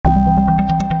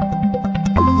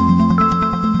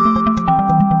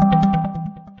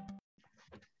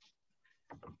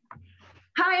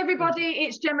everybody,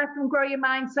 it's Gemma from Grow Your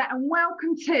Mindset and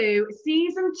welcome to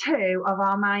season 2 of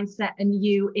our Mindset and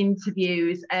You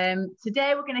interviews.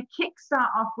 Today we're going to kickstart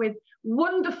off with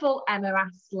wonderful Emma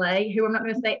Astley, who I'm not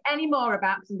going to say any more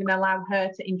about because I'm going to allow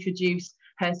her to introduce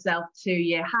herself to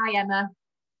you. Hi Emma.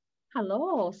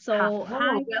 Hello. Hi.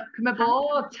 Welcome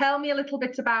aboard. Hi. Tell me a little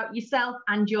bit about yourself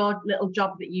and your little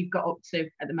job that you've got up to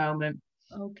at the moment.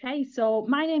 Okay, so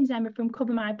my name's Emma from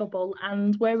Cover My Bubble,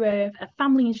 and we're a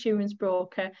family insurance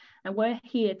broker, and we're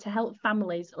here to help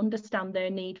families understand their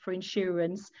need for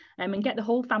insurance and get the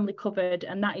whole family covered,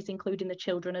 and that is including the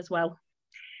children as well.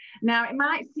 Now, it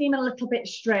might seem a little bit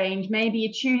strange. Maybe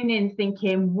you're tuning in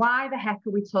thinking, why the heck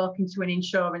are we talking to an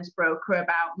insurance broker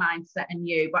about Mindset and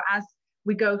You? But as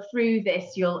we go through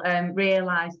this, you'll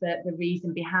realise that the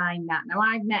reason behind that. Now,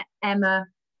 I've met Emma.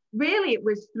 Really, it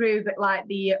was through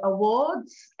the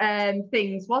awards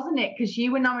things, wasn't it? Because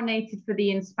you were nominated for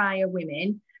the Inspire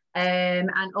Women and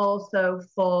also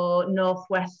for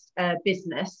Northwest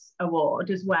Business Award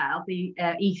as well, the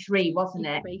E3, wasn't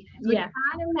it? E3. So yeah.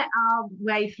 We kind of met our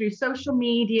way through social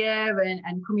media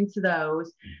and coming to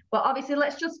those. But obviously,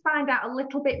 let's just find out a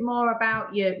little bit more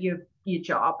about your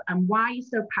job and why you're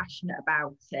so passionate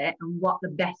about it and what the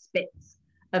best bits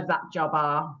of that job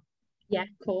are. Yeah,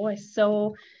 of course.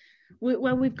 So,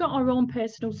 we've got our own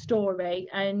personal story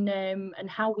and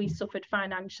how we suffered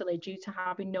financially due to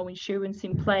having no insurance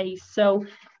in place. So,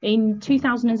 in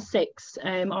 2006,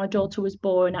 our daughter was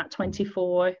born at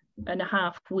 24 and a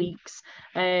half weeks,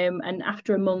 and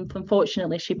after a month,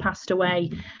 unfortunately, she passed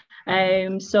away.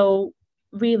 So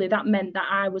really that meant that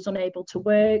I was unable to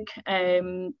work.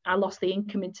 I lost the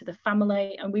income into the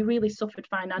family, and we really suffered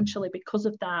financially because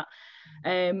of that.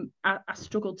 I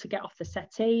struggled to get off the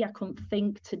settee. I couldn't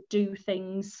think to do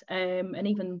things, and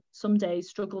even some days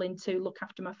struggling to look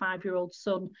after my 5-year-old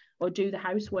son or do the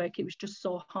housework. It was just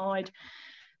so hard.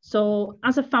 So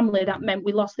as a family, that meant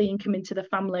we lost the income into the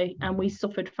family and we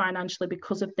suffered financially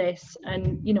because of this.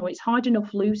 And, you know, it's hard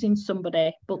enough losing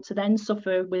somebody, but to then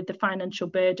suffer with the financial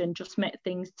burden just made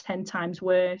things 10 times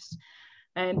worse.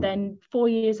 And then 4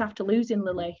 years after losing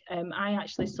Lily, I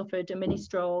actually suffered a mini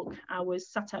stroke. I was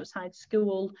sat outside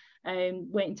school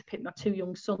waiting to pick my 2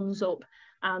 young sons up,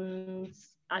 and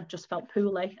I just felt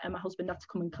poorly, and my husband had to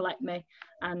come and collect me.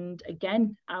 And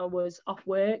again, I was off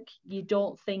work. You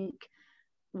don't think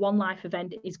one life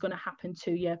event is going to happen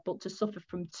to you, but to suffer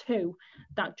from 2,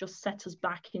 that just set us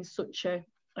back in such a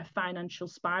financial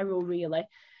spiral, really.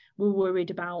 We're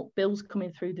worried about bills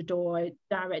coming through the door,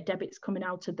 direct debits coming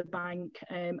out of the bank,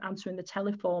 answering the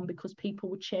telephone because people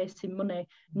were chasing money,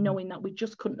 knowing that we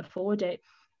just couldn't afford it.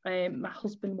 My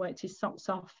husband worked his socks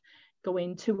off,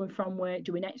 going to and from work,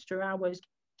 doing extra hours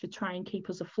to try and keep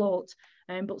us afloat.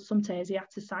 But some days he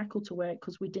had to cycle to work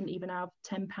because we didn't even have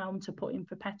 £10 to put in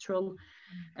for petrol,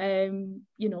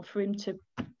 you know, for him to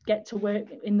get to work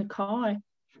in the car.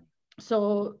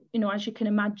 So, you know, as you can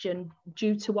imagine,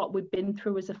 due to what we've been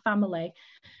through as a family,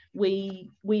 we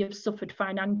have suffered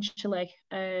financially,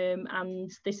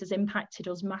 and this has impacted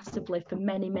us massively for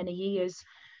many, many years.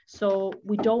 So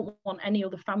we don't want any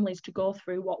other families to go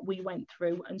through what we went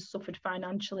through and suffered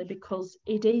financially, because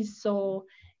it is so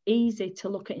easy to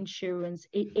look at insurance.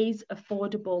 It is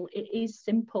affordable. It is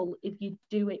simple if you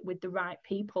do it with the right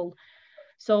people.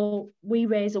 So we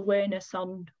raise awareness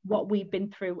on what we've been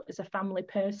through as a family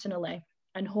personally,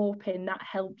 and hoping that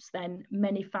helps then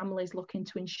many families look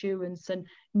into insurance and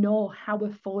know how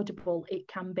affordable it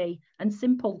can be and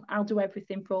simple. I'll do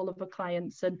everything for all of our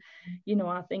clients. And, you know,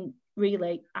 I think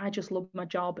really, I just love my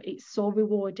job. It's so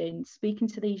rewarding speaking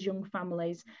to these young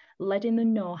families, letting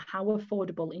them know how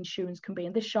affordable insurance can be.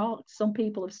 And they're shocked. Some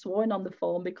people have sworn on the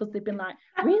phone because they've been like,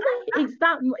 really? It's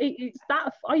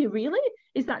that, are you really?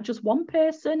 Is that just one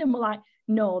person? And we're like,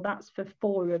 no, that's for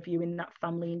 4 of you in that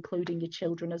family, including your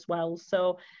children as well.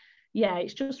 So yeah,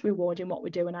 it's just rewarding what we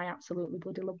do, and I absolutely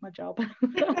bloody love my job.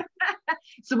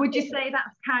 So would you say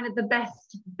that's kind of the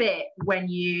best bit, when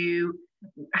you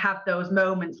have those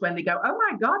moments when they go, oh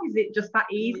my God, is it just that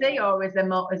easy? Yeah. Or is there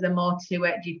more to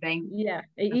it, do you think? Yeah,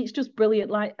 it's just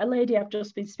brilliant. Like a lady I've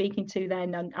just been speaking to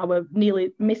then, and I were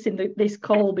nearly missing this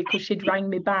call because she'd rang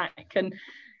me back, and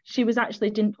she was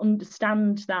actually didn't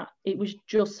understand that it was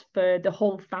just for the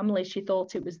whole family. She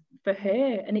thought it was for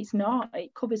her, and it's not.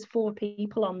 It covers 4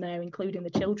 people on there, including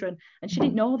the children, and she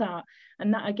didn't know that.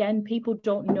 And that, again, people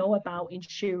don't know about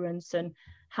insurance and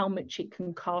how much it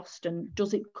can cost, and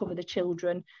does it cover the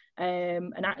children,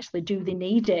 and actually do they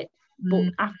need it?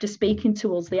 But after speaking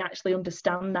to us, they actually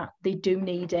understand that they do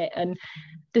need it, and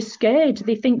they're scared.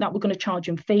 They think that we're going to charge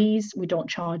them fees. We don't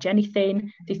charge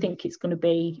anything. They think it's going to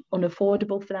be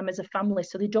unaffordable for them as a family,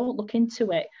 so they don't look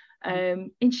into it.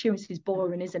 Insurance is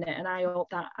boring, isn't it? And I hope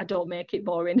that I don't make it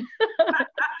boring.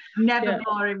 Never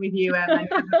boring with you, Emma.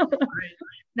 Never boring.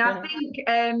 Now, I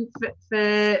think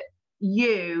for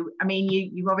you, I mean,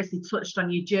 you've obviously touched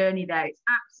on your journey there. It's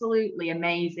absolutely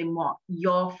amazing what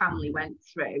your family went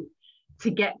through to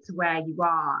get to where you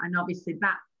are. And obviously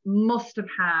that must have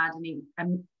had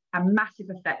a massive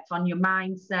effect on your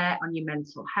mindset, on your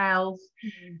mental health.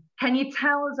 Mm-hmm. Can you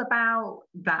tell us about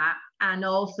that, and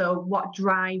also what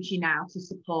drives you now to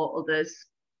support others?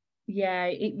 Yeah,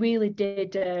 it really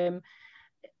did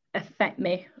affect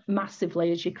me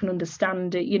massively, as you can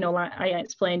understand. You know, like I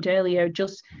explained earlier,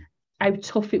 just how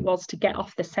tough it was to get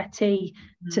off the settee,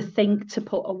 to think to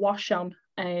put a wash on,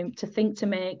 to think to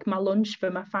make my lunch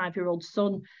for my 5-year-old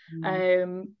son,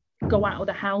 go out of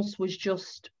the house was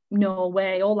just no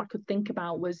way. All I could think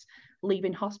about was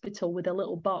leaving hospital with a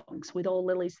little box with all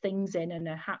Lily's things in, and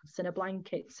her hats and her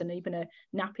blankets and even her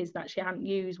nappies that she hadn't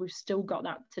used. We've still got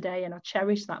that today, and I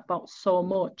cherish that box so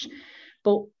much.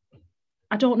 But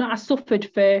I don't know, I suffered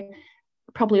for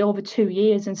probably over 2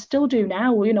 years and still do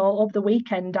now. You know, over the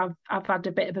weekend I've had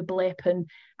a bit of a blip, and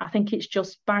I think it's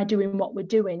just by doing what we're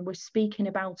doing, we're speaking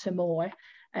about her more,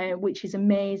 which is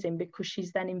amazing, because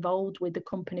she's then involved with the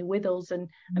company with us, and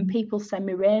people send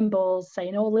me rainbows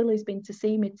saying, oh, Lily's been to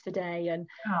see me today. And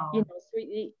you know,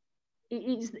 so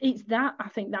it's that, I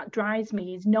think, that drives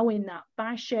me, is knowing that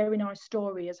by sharing our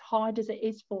story, as hard as it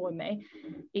is for me,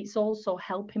 it's also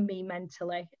helping me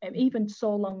mentally, even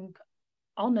so long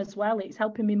on as well. It's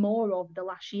helping me more over the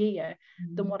last year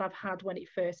than what I've had when it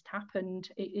first happened.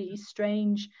 It is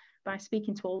strange, by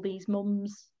speaking to all these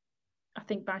mums, I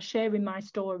think by sharing my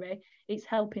story, it's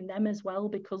helping them as well,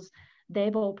 because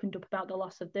they've opened up about the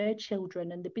loss of their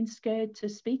children, and they've been scared to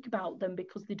speak about them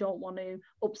because they don't want to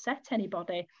upset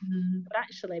anybody. But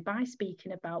actually, by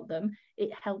speaking about them,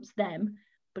 it helps them,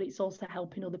 but it's also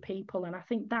helping other people. And I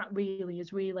think that really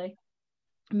has really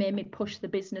made me push the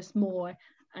business more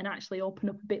and actually open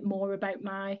up a bit more about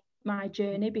my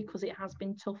journey, because it has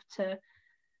been tough to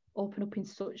open up in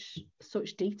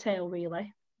such detail,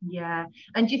 really. Yeah.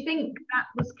 And do you think that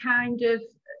was kind of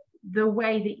the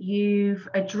way that you've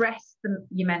addressed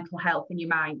your mental health and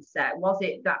your mindset? Was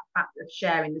it that fact of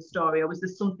sharing the story, or was there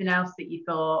something else that you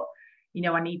thought, you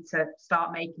know, I need to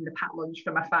start making the packed lunch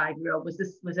for my 5-year-old?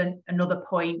 Was another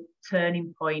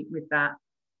turning point with that?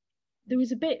 There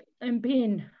was a bit, and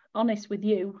being honest with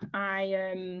you,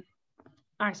 I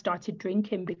started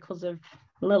drinking because of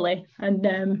Lily,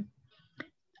 and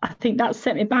I think that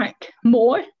set me back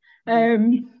more.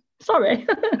 Sorry.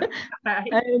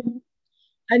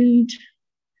 And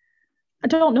I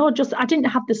don't know, just I didn't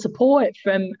have the support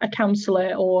from a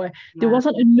counsellor, or there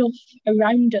wasn't enough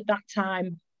around at that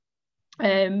time.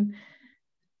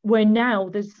 Where now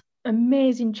there's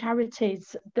amazing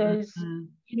charities, there's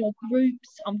you know,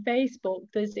 groups on Facebook,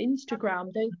 there's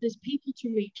Instagram, there's people to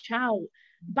reach out.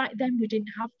 Back then we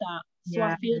didn't have that, so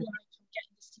I feel like I'm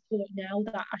getting the support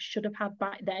now that I should have had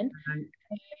back then.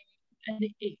 And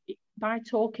by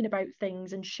talking about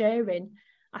things and sharing,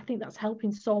 I think that's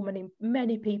helping so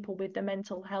many people with their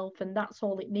mental health. And that's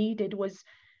all it needed, was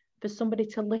for somebody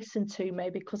to listen to me,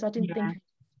 because I didn't think I could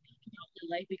speak about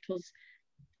Lily, because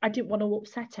I didn't want to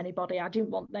upset anybody. I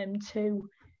didn't want them to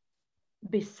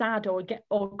be sad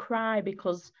or cry,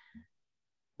 because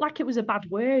like it was a bad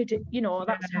word, you know,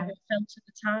 that's how it felt at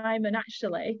the time. And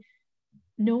actually,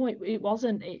 no, it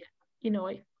wasn't.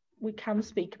 We can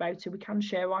speak about it, we can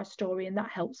share our story, and that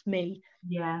helps me.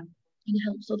 And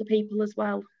helps other people as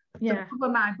well. So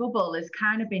Cover My Bubble has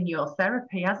kind of been your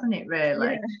therapy, hasn't it,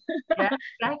 really? Yeah,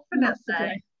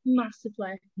 definitely.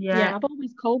 Massively. I've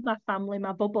always called my family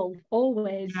my bubble,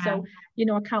 always. So, you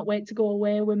know, I can't wait to go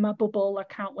away with my bubble.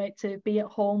 I can't wait to be at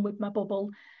home with my bubble.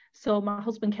 So my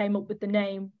husband came up with the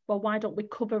name, well, why don't we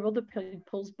cover other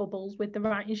people's bubbles with the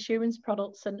right insurance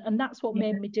products? And that's what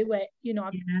made me do it. You know,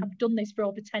 I've done this for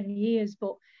over 10 years,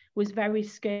 but was very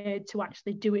scared to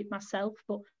actually do it myself.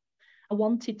 But I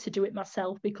wanted to do it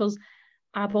myself, because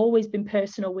I've always been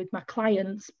personal with my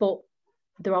clients, but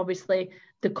they're obviously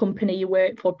the company you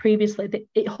worked for previously,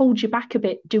 it holds you back a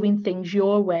bit doing things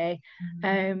your way.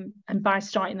 And by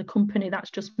starting the company,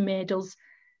 that's just made us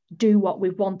do what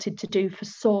we've wanted to do for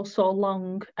so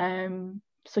long.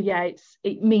 So yeah,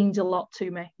 it means a lot to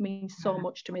me. It means so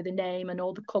much to me. The name and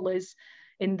all the colours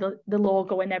in the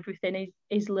logo and everything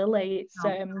is Lily. It's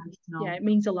it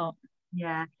means a lot.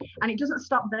 Yeah, and it doesn't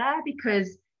stop there,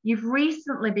 because you've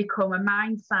recently become a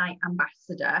Mindsight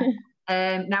ambassador.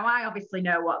 Now I obviously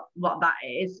know what that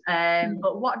is,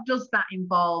 but what does that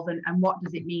involve, and what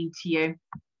does it mean to you?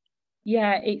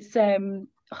 Yeah, it's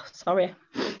sorry.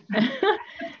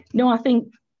 No, I think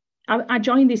I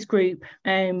joined this group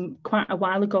quite a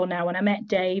while ago now, and I met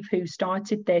Dave, who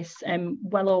started this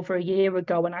well over a year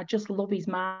ago, and I just love his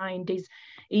mind.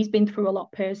 He's been through a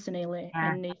lot personally,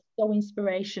 and he's so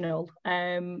inspirational.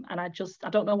 And I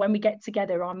don't know, when we get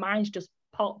together, our minds just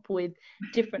pop with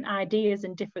different ideas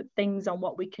and different things on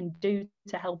what we can do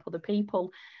to help other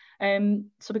people.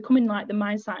 So becoming like the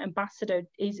Mindsight ambassador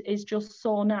is just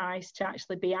so nice to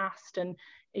actually be asked, and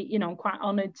you know, I'm quite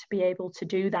honoured to be able to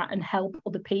do that and help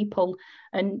other people.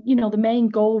 And you know, the main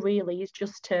goal really is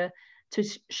just to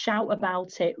shout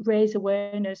about it, raise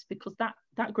awareness, because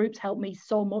that group's helped me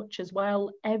so much as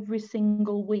well. Every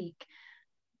single week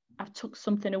I've took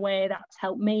something away that's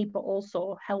helped me, but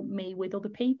also helped me with other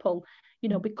people, you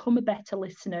know, become a better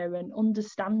listener and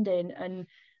understanding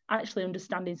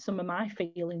some of my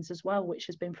feelings as well, which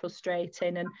has been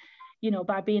frustrating. And you know,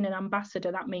 by being an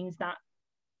ambassador, that means that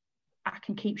I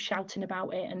can keep shouting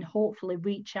about it and hopefully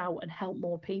reach out and help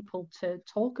more people to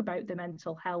talk about their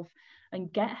mental health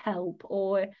and get help,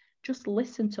 or just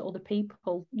listen to other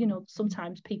people. You know,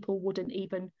 sometimes people wouldn't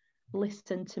even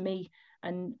listen to me,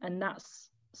 and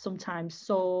that's sometimes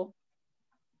so,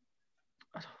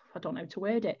 I don't know how to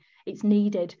word it. It's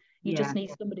needed. You just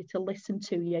need somebody to listen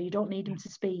to you. You don't need them to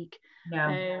speak.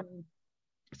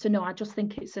 So no, I just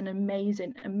think it's an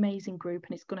amazing group,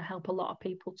 and it's going to help a lot of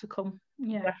people to come.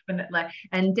 Yeah, definitely.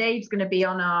 And Dave's going to be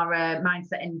on our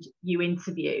Mindset and You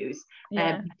interviews in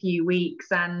a few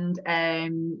weeks. And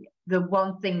the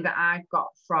one thing that I've got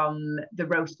from the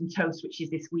Roast and Toast, which is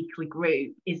this weekly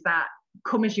group, is that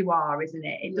come as you are, isn't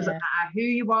it? It doesn't matter who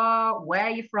you are, where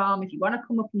you're from. If you want to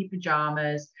come up in your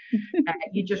pajamas,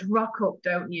 you just rock up,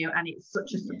 don't you? And it's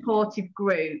such a supportive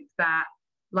group that,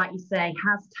 like you say,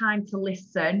 has time to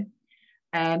listen,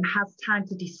 has time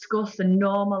to discuss and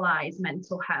normalize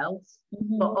mental health,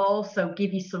 but also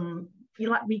give you some,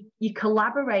 you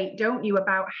collaborate, don't you,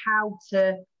 about how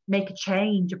to make a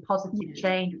change, a positive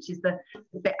change, which is the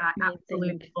bit I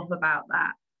absolutely love about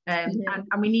that. And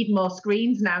we need more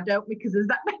screens now, don't we? Because there's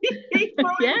that many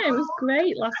people. It was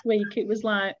great last week. It was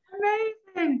like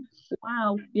amazing.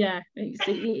 Wow, it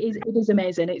is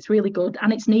amazing. It's really good,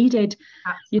 and it's needed.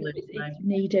 Absolutely, it's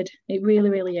needed. It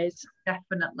really is.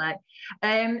 Definitely.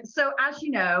 So as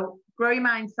you know, Grow Your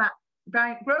Mindset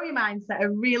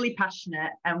are really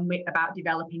passionate about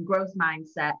developing growth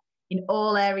mindset in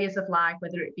all areas of life,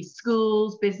 whether it be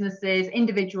schools, businesses,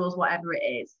 individuals, whatever it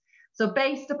is. So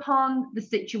based upon the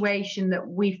situation that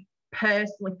we've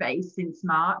personally faced since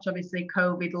March, obviously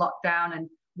COVID, lockdown, and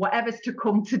whatever's to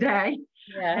come today,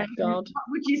 God. what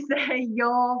would you say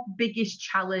your biggest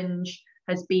challenge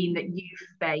has been that you've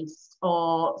faced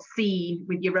or seen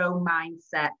with your own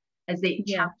mindset? Has it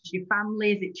challenged your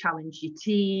family? Has it challenged your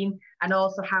team? And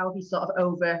also, how have you sort of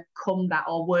overcome that,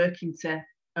 or working to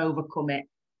overcome it?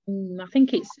 I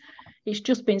think it's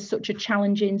just been such a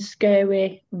challenging,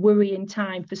 scary, worrying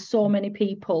time for so many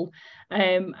people.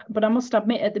 But I must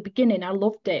admit, at the beginning, I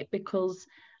loved it because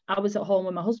I was at home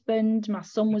with my husband. My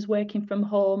son was working from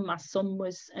home. My son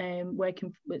was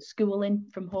working with schooling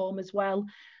from home as well.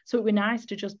 So it was nice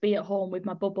to just be at home with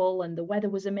my bubble, and the weather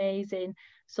was amazing.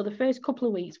 So the first couple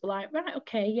of weeks were like, right,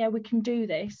 okay, we can do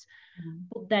this.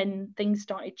 But then things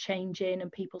started changing,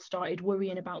 and people started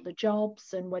worrying about the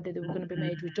jobs and whether they were going to be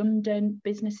made redundant.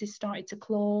 Businesses started to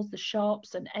close, the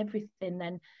shops and everything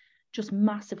then just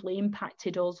massively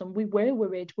impacted us, and we were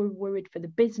worried. We were worried for the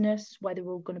business, whether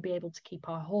we were going to be able to keep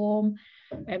our home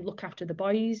and look after the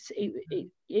boys.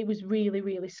 It was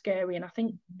really scary, and I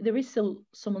think there is still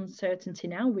some uncertainty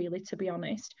now, really, to be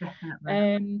honest.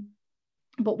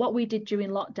 But what we did during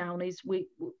lockdown is we're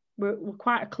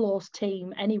quite a close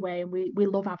team anyway, and we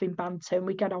love having banter, and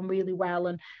we get on really well.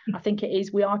 And I think it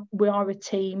is we are a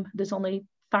team. There's only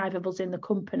 5 of us in the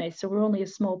company, so we're only a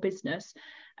small business,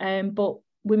 but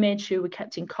we made sure we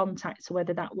kept in contact. So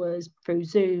whether that was through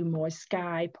Zoom or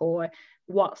Skype or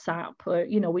WhatsApp, or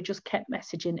we just kept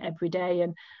messaging every day.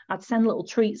 And I'd send little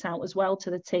treats out as well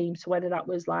to the team. So whether that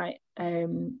was like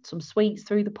some sweets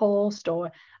through the post,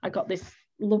 or I got this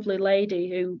lovely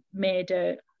lady who made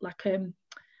a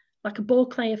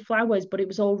bouquet of flowers, but it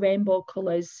was all rainbow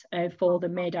colours for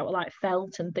them, made out of like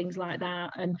felt and things like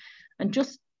that, and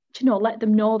just let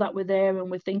them know that we're there and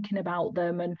we're thinking about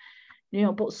them. And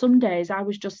but some days I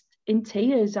was just in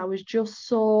tears. I was just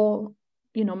so,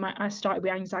 I started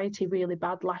with anxiety really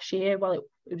bad last year. Well,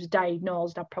 it was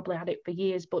diagnosed. I probably had it for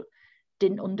years, but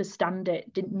didn't understand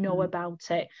it, didn't know about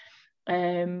it.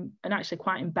 And actually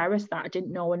quite embarrassed that I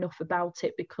didn't know enough about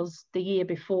it, because the year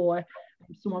before,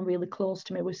 someone really close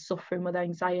to me was suffering with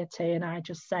anxiety, and I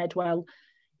just said, well,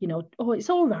 oh, it's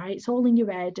all right, it's all in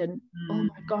your head. And oh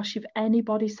my gosh, if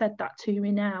anybody said that to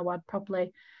me now, I'd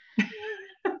probably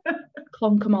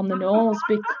clonk them on the nose.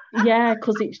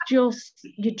 Because it's just,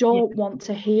 you don't want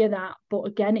to hear that. But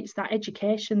again, it's that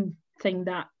education thing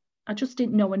that I just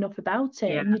didn't know enough about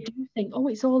it. And you do think, oh,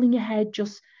 it's all in your head,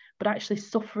 but actually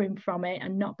suffering from it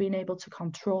and not being able to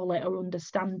control it or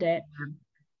understand it,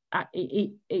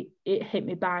 it hit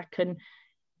me back. And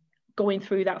going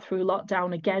through that through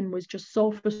lockdown again was just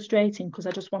so frustrating because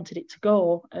I just wanted it to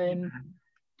go.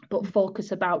 But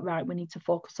focus about, right, we need to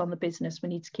focus on the business, we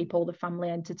need to keep all the family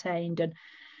entertained.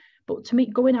 But to me,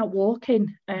 going out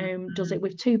walking, does it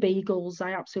with two beagles.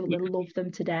 I absolutely love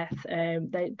them to death.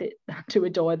 They I do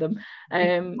adore them.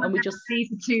 And we just see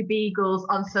the two beagles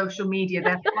on social media.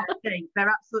 They're flashing. They're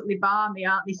absolutely balmy,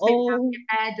 aren't they? Sit on your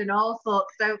head and all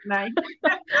sorts, don't they?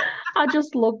 I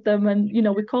just love them, and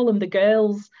we call them the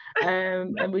girls,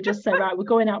 and we just say, right, we're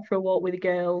going out for a walk with the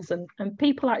girls, and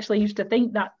people actually used to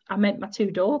think that I meant my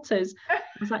two daughters. I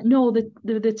was like, no,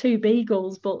 they're the two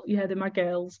beagles, but yeah, they're my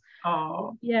girls.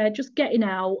 Oh yeah, just getting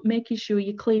out, making sure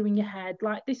you're clearing your head.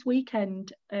 Like this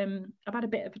weekend, I've had a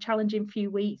bit of a challenging few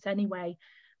weeks anyway,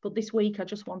 but this week I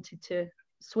just wanted to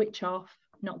switch off,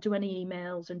 not do any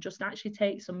emails, and just actually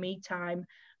take some me time.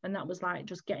 And that was like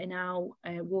just getting out,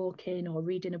 walking or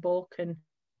reading a book and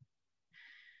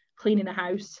cleaning the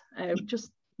house,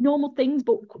 just normal things,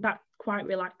 but that quite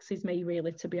relaxes me,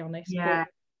 really, to be honest. Yeah.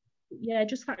 But yeah,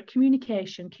 just that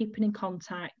communication, keeping in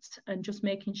contact, and just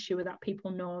making sure that people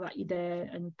know that you're there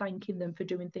and thanking them for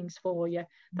doing things for you.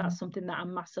 That's something that I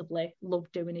massively love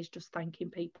doing, is just thanking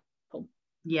people.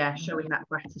 Yeah, showing that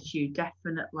gratitude,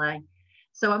 definitely.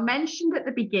 So I mentioned at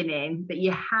the beginning that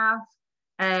you have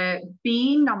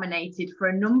been nominated for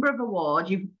a number of awards.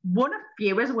 You've won a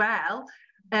few as well.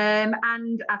 And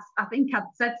I think I'd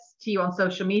said to you on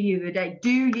social media the other day, do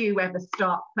you ever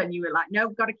stop? And you were like, no,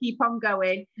 got to keep on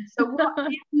going. So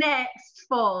what is next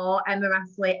for Emma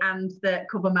Astley and the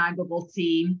Cover My Bubble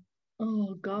team?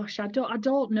 Oh gosh, I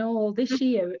don't know. This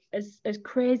year, as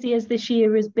crazy as this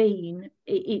year has been,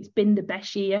 it's been the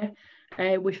best year.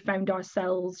 We've found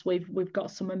ourselves. We've got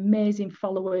some amazing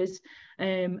followers,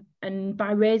 and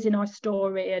by raising our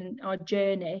story and our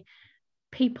journey,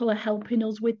 people are helping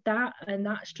us with that, and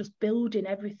that's just building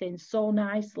everything so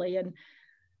nicely. And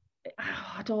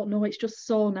I don't know, it's just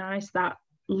so nice that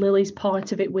Lily's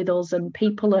part of it with us, and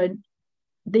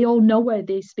they all know her,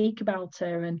 they speak about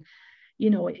her, and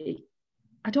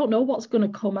I don't know what's going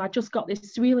to come. I just got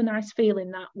this really nice feeling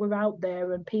that we're out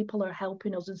there and people are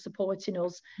helping us and supporting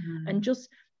us. And just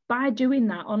by doing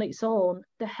that on its own,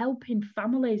 they're helping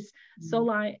families. So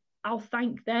like, I'll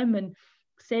thank them and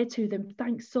say to them,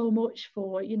 thanks so much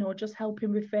for, just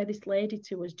helping refer this lady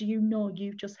to us. Do you know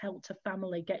you've just helped a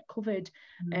family get covered?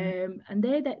 And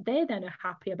they then are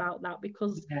happy about that,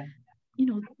 because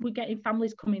we're getting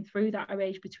families coming through that are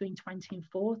aged between 20 and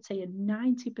 40, and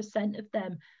 90% of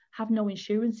them have no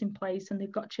insurance in place, and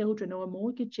they've got children or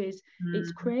mortgages.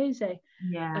 It's crazy.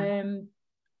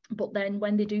 But then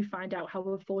when they do find out how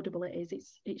affordable it is,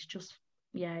 it's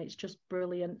just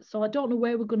brilliant. So I don't know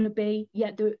where we're going to be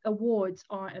yet. The awards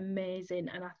are amazing,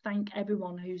 and I thank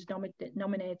everyone who's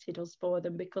nominated us for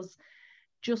them, because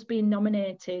just being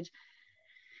nominated,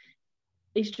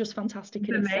 it's just fantastic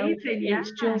in itself.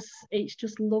 It's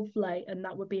just lovely, and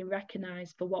that we're being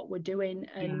recognised for what we're doing.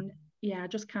 And I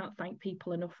just can't thank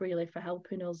people enough, really, for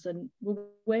helping us. And we're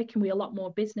working with a lot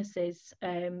more businesses.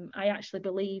 I actually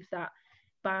believe that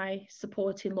by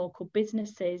supporting local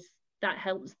businesses, that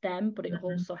helps them, but it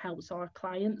also helps our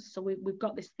clients. So we've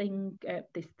got this thing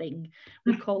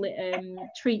we call it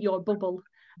Treat Your Bubble.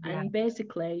 And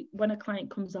basically, when a client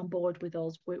comes on board with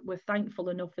us, we're thankful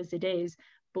enough as it is,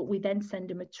 but we then send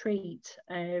them a treat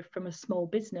from a small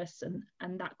business,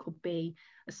 and that could be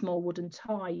a small wooden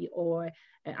toy, or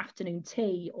an afternoon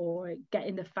tea, or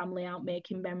getting the family out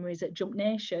making memories at Jump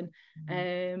Nation,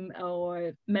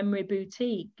 or Memory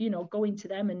Boutique, going to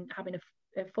them and having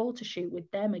a photo shoot with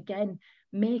them, again,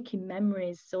 making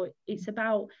memories. So it's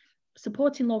about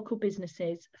supporting local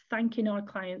businesses, thanking our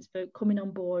clients for coming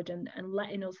on board and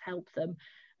letting us help them,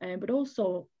 but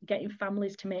also getting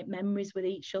families to make memories with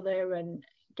each other and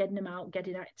getting them out,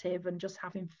 getting active, and just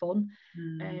having fun.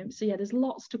 So there's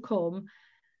lots to come.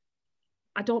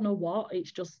 I don't know what, it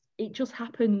just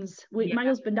happens. My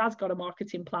husband has got a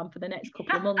marketing plan for the next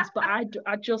couple of months, but I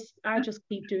just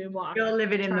keep doing what you're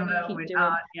living in the moment,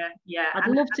 aren't you? I'd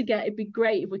love to it'd be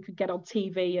great if we could get on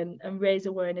TV and raise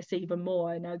awareness even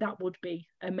more. Now that would be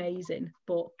amazing,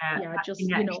 but just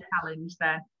challenge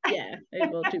then.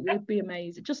 it would be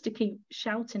amazing just to keep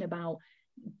shouting about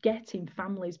getting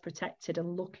families protected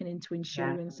and looking into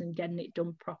insurance and getting it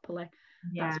done properly.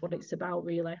 That's what it's about,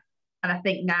 really. And I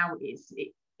think now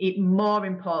more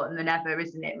important than ever,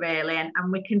 isn't it, really? And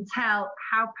we can tell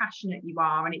how passionate you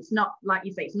are. And it's not, like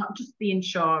you say, it's not just the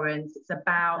insurance, it's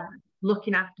about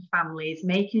looking after families,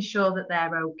 making sure that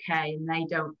they're okay and they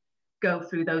don't go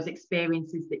through those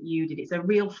experiences that you did. It's a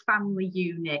real family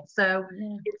unit. So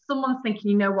if someone's thinking,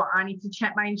 you know what, I need to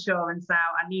check my insurance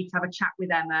out, I need to have a chat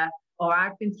with Emma, or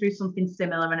I've been through something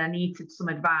similar and I needed some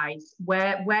advice,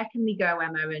 where can we go,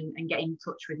 Emma, and get in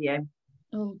touch with you?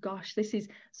 Oh gosh, this is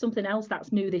something else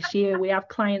that's new this year. We have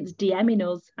clients DMing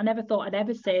us. I never thought I'd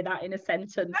ever say that in a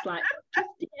sentence, like, just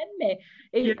DM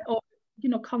me. Or, you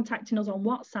know, contacting us on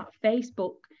WhatsApp,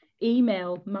 Facebook,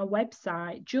 email, my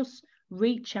website. Just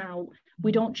reach out.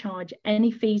 We don't charge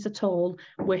any fees at all.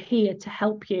 We're here to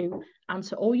help you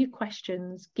answer all your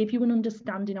questions, give you an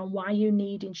understanding on why you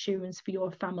need insurance for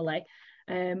your family.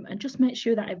 And just make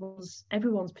sure that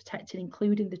everyone's protected,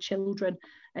 including the children.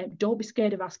 Don't be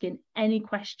scared of asking any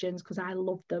questions, because I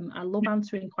love them. I love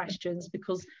answering questions,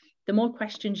 because the more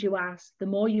questions you ask, the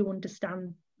more you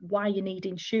understand why you need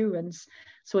insurance.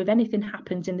 So if anything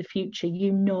happens in the future,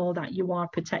 you know that you are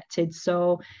protected.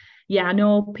 So yeah, I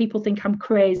know people think I'm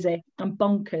crazy, I'm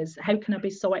bonkers. How can I be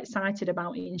so excited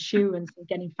about insurance and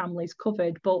getting families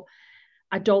covered? But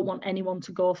I don't want anyone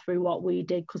to go through what we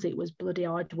did, because it was bloody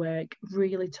hard work,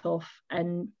 really tough,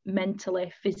 and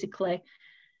mentally, physically,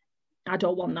 I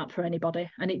don't want that for anybody.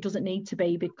 And it doesn't need to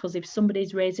be, because if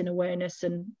somebody's raising awareness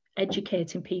and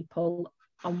educating people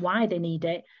on why they need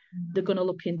it, they're going to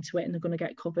look into it and they're going to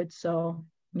get covered. So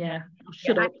yeah,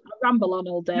 I ramble on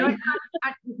all day. No,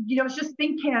 I was just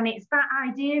thinking, and it's that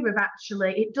idea of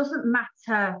actually, it doesn't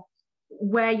matter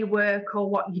where you work or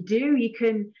what you do, you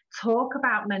can talk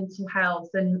about mental health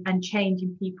and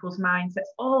changing people's mindsets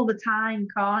all the time,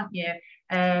 can't you?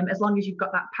 As long as you've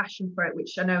got that passion for it,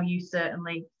 which I know you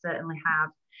certainly have.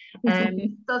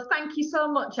 So thank you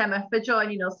so much, Emma, for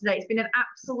joining us today. It's been an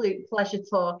absolute pleasure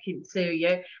talking to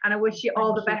you, and I wish you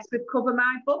all the best with Cover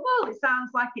My Bubble. It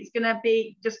sounds like it's going to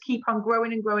be just keep on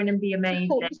growing and growing and be amazing.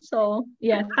 I hope so.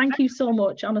 Yeah, thank you so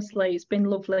much. Honestly, it's been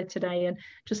lovely today, and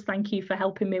just thank you for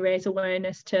helping me raise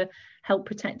awareness to help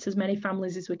protect as many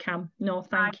families as we can. No,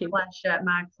 thank you.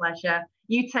 My pleasure.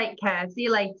 You take care. See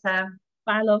you later.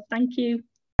 Bye, love. Thank you.